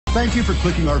Thank you for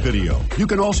clicking our video. You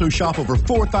can also shop over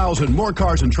 4,000 more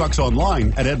cars and trucks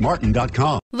online at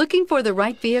edmartin.com. Looking for the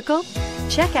right vehicle?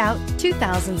 Check out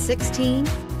 2016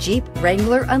 Jeep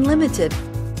Wrangler Unlimited.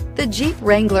 The Jeep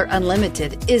Wrangler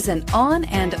Unlimited is an on-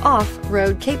 and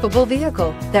off-road capable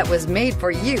vehicle that was made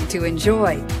for you to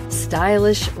enjoy.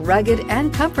 Stylish, rugged,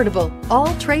 and comfortable,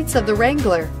 all traits of the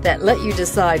Wrangler that let you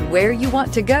decide where you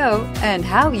want to go and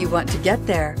how you want to get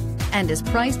there, and is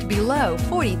priced below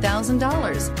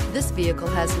 $40,000. This vehicle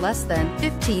has less than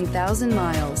 15,000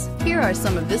 miles. Here are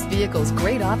some of this vehicle's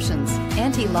great options: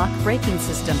 anti-lock braking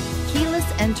system, keyless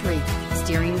entry,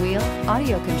 steering wheel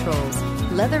audio controls,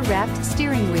 leather-wrapped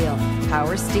steering wheel,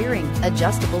 power steering,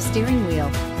 adjustable steering wheel,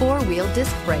 four-wheel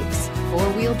disc brakes,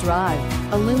 four-wheel drive,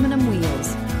 aluminum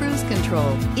wheels, cruise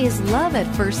control. Is love at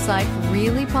first sight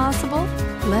really possible?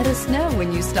 Let us know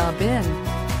when you stop in.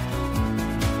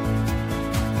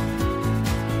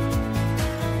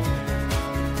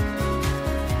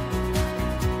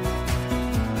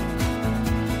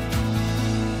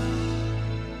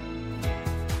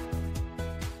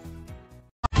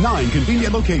 Nine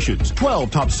convenient locations, 12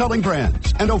 top-selling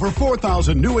brands, and over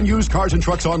 4,000 new and used cars and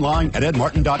trucks online at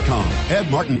edmartin.com.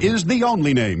 Ed Martin is the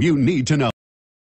only name you need to know.